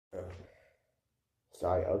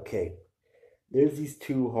Sorry. Okay. There's these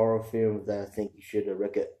two horror films that I think you should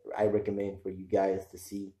I recommend for you guys to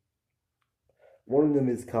see. One of them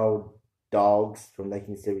is called Dogs from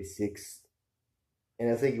 1976,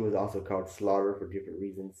 and I think it was also called Slaughter for different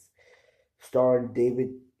reasons. Starring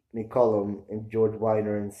David McCallum and George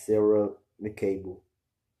Weiner and Sarah McCable.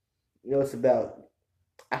 It's about,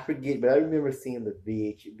 I forget, but I remember seeing the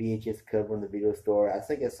VHS cover in the video store. I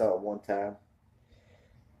think I saw it one time.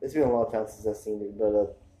 It's been a long time since I've seen it,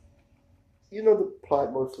 but the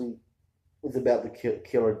plot mostly is about the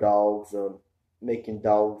killer dogs, making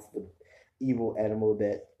dogs the evil animal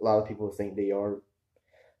that a lot of people think they are.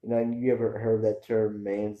 And you ever heard that term,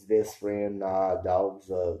 man's best friend? Nah, dogs,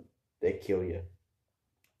 they kill you.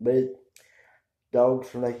 But Dogs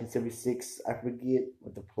from 1976, I forget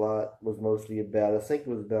what the plot was mostly about. I think it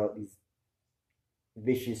was about these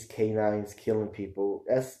vicious canines killing people.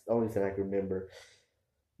 That's the only thing I can remember.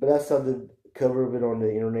 But I saw the cover of it on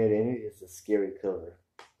the internet, and it is a scary cover.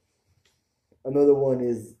 Another one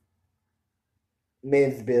is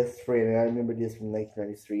Man's Best Friend, and I remember this from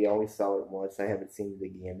 1993. I only saw it once. I haven't seen it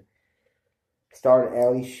again. Starred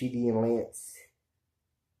Ali Sheedy and Lance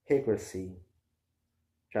Hickerson.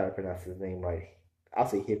 Trying to pronounce his name right. I'll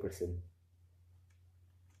say Hickerson.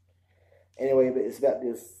 Anyway, but it's about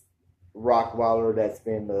this Rockwaller that's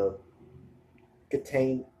been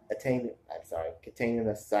contained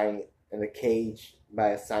in a cage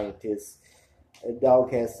by a scientist. The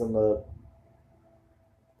dog has some. I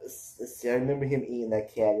remember him eating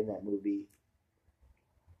that cat in that movie.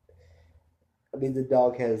 I mean, the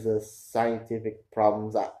dog has scientific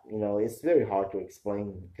problems. It's very hard to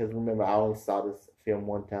explain because remember, I only saw this film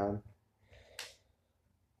one time.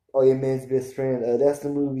 Oh yeah, Man's Best Friend. That's the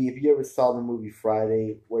movie. If you ever saw the movie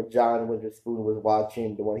Friday, where John Witherspoon was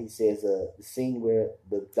watching, the one he says, the scene where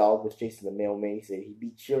the dog was chasing the mailman. He said, "He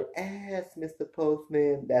beat your ass, Mr.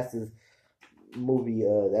 Postman." That's his movie.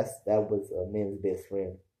 That was Man's Best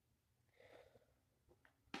Friend.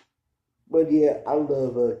 But yeah, I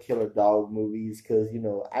love killer dog movies because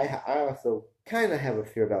I also kind of have a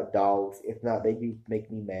fear about dogs. If not, they do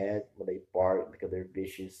make me mad when they bark because they're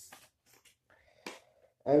vicious.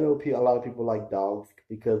 I know a lot of people like dogs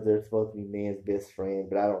because they're supposed to be man's best friend,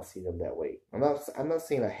 but I don't see them that way. I'm not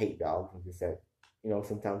saying I hate dogs. I'm just saying,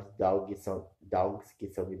 sometimes dogs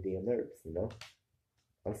get on your damn nerves.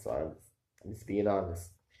 I'm sorry. I'm just being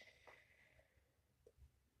honest.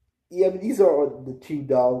 Yeah, but these are the two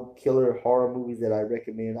dog killer horror movies that I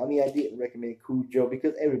recommend. I mean, I didn't recommend Cujo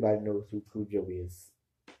because everybody knows who Cujo is.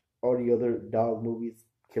 All the other dog movies,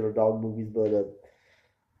 killer dog movies, but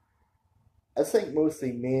I think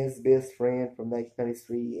mostly Man's Best Friend from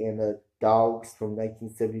 1993 and Dogs from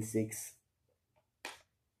 1976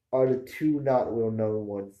 are the two not well known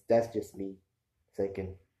ones. That's just me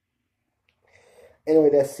thinking. Anyway,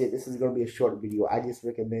 that's it. This is going to be a short video. I just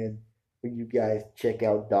recommend for you guys check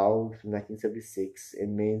out Dogs from 1976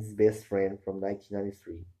 and Man's Best Friend from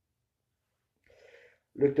 1993.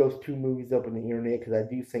 Look those two movies up on the internet because I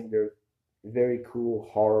do think they're very cool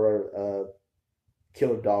horror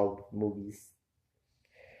killer dog movies.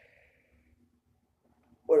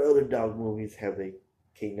 What other dog movies have they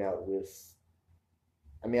came out with?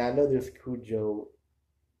 I mean, I know there's Cujo.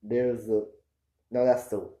 There's a no, that's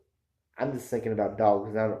the. I'm just thinking about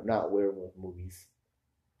dogs, not werewolf movies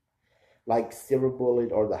like Silver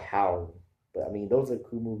Bullet or The Hound. But I mean, those are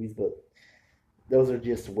cool movies, but those are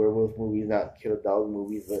just werewolf movies, not killer dog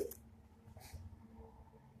movies. But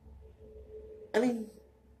I mean,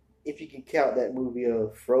 if you can count that movie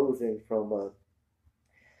Frozen from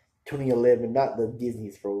 2011, not the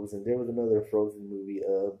Disney's Frozen. There was another Frozen movie.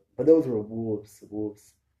 But those were wolves.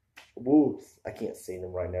 I can't say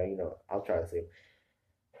them right now. I'll try to say them.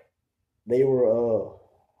 They were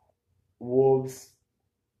wolves.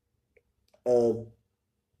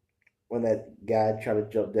 When that guy tried to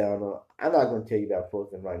jump down. I'm not going to tell you about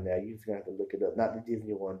Frozen right now. You're just gonna have to look it up. Not the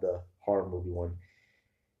Disney one, the horror movie one.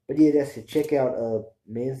 But yeah, that's it. Check out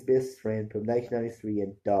Man's Best Friend from 1993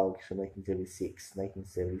 and Dogs from 1976.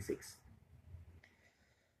 1976.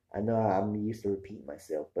 I know I'm used to repeating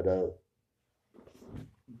myself, but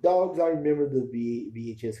Dogs. I remember the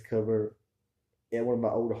VHS cover at one of my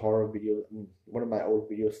old one of my old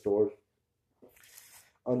video stores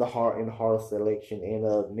on the horror selection,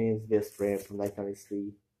 and Man's Best Friend from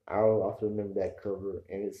 1993. I also remember that cover,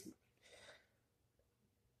 and it's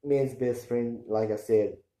Man's Best Friend. Like I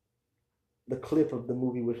said, the clip of the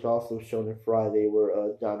movie was also shown on Friday,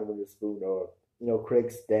 where John Witherspoon or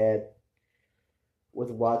Craig's dad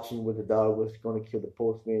was watching where the dog was going to kill the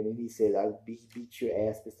postman, and he said, "I beat your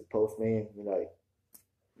ass, Mr. Postman."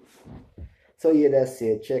 So yeah, that's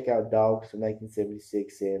it. Check out Dogs from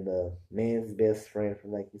 1976 and Man's Best Friend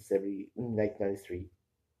from 1993.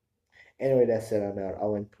 Anyway, that's it. I'm out.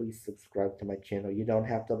 Oh, and please subscribe to my channel. You don't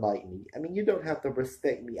have to like me. I mean, you don't have to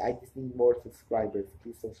respect me. I just need more subscribers.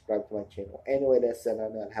 Please subscribe to my channel. Anyway, that's it.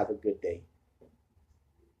 I'm out. Have a good day.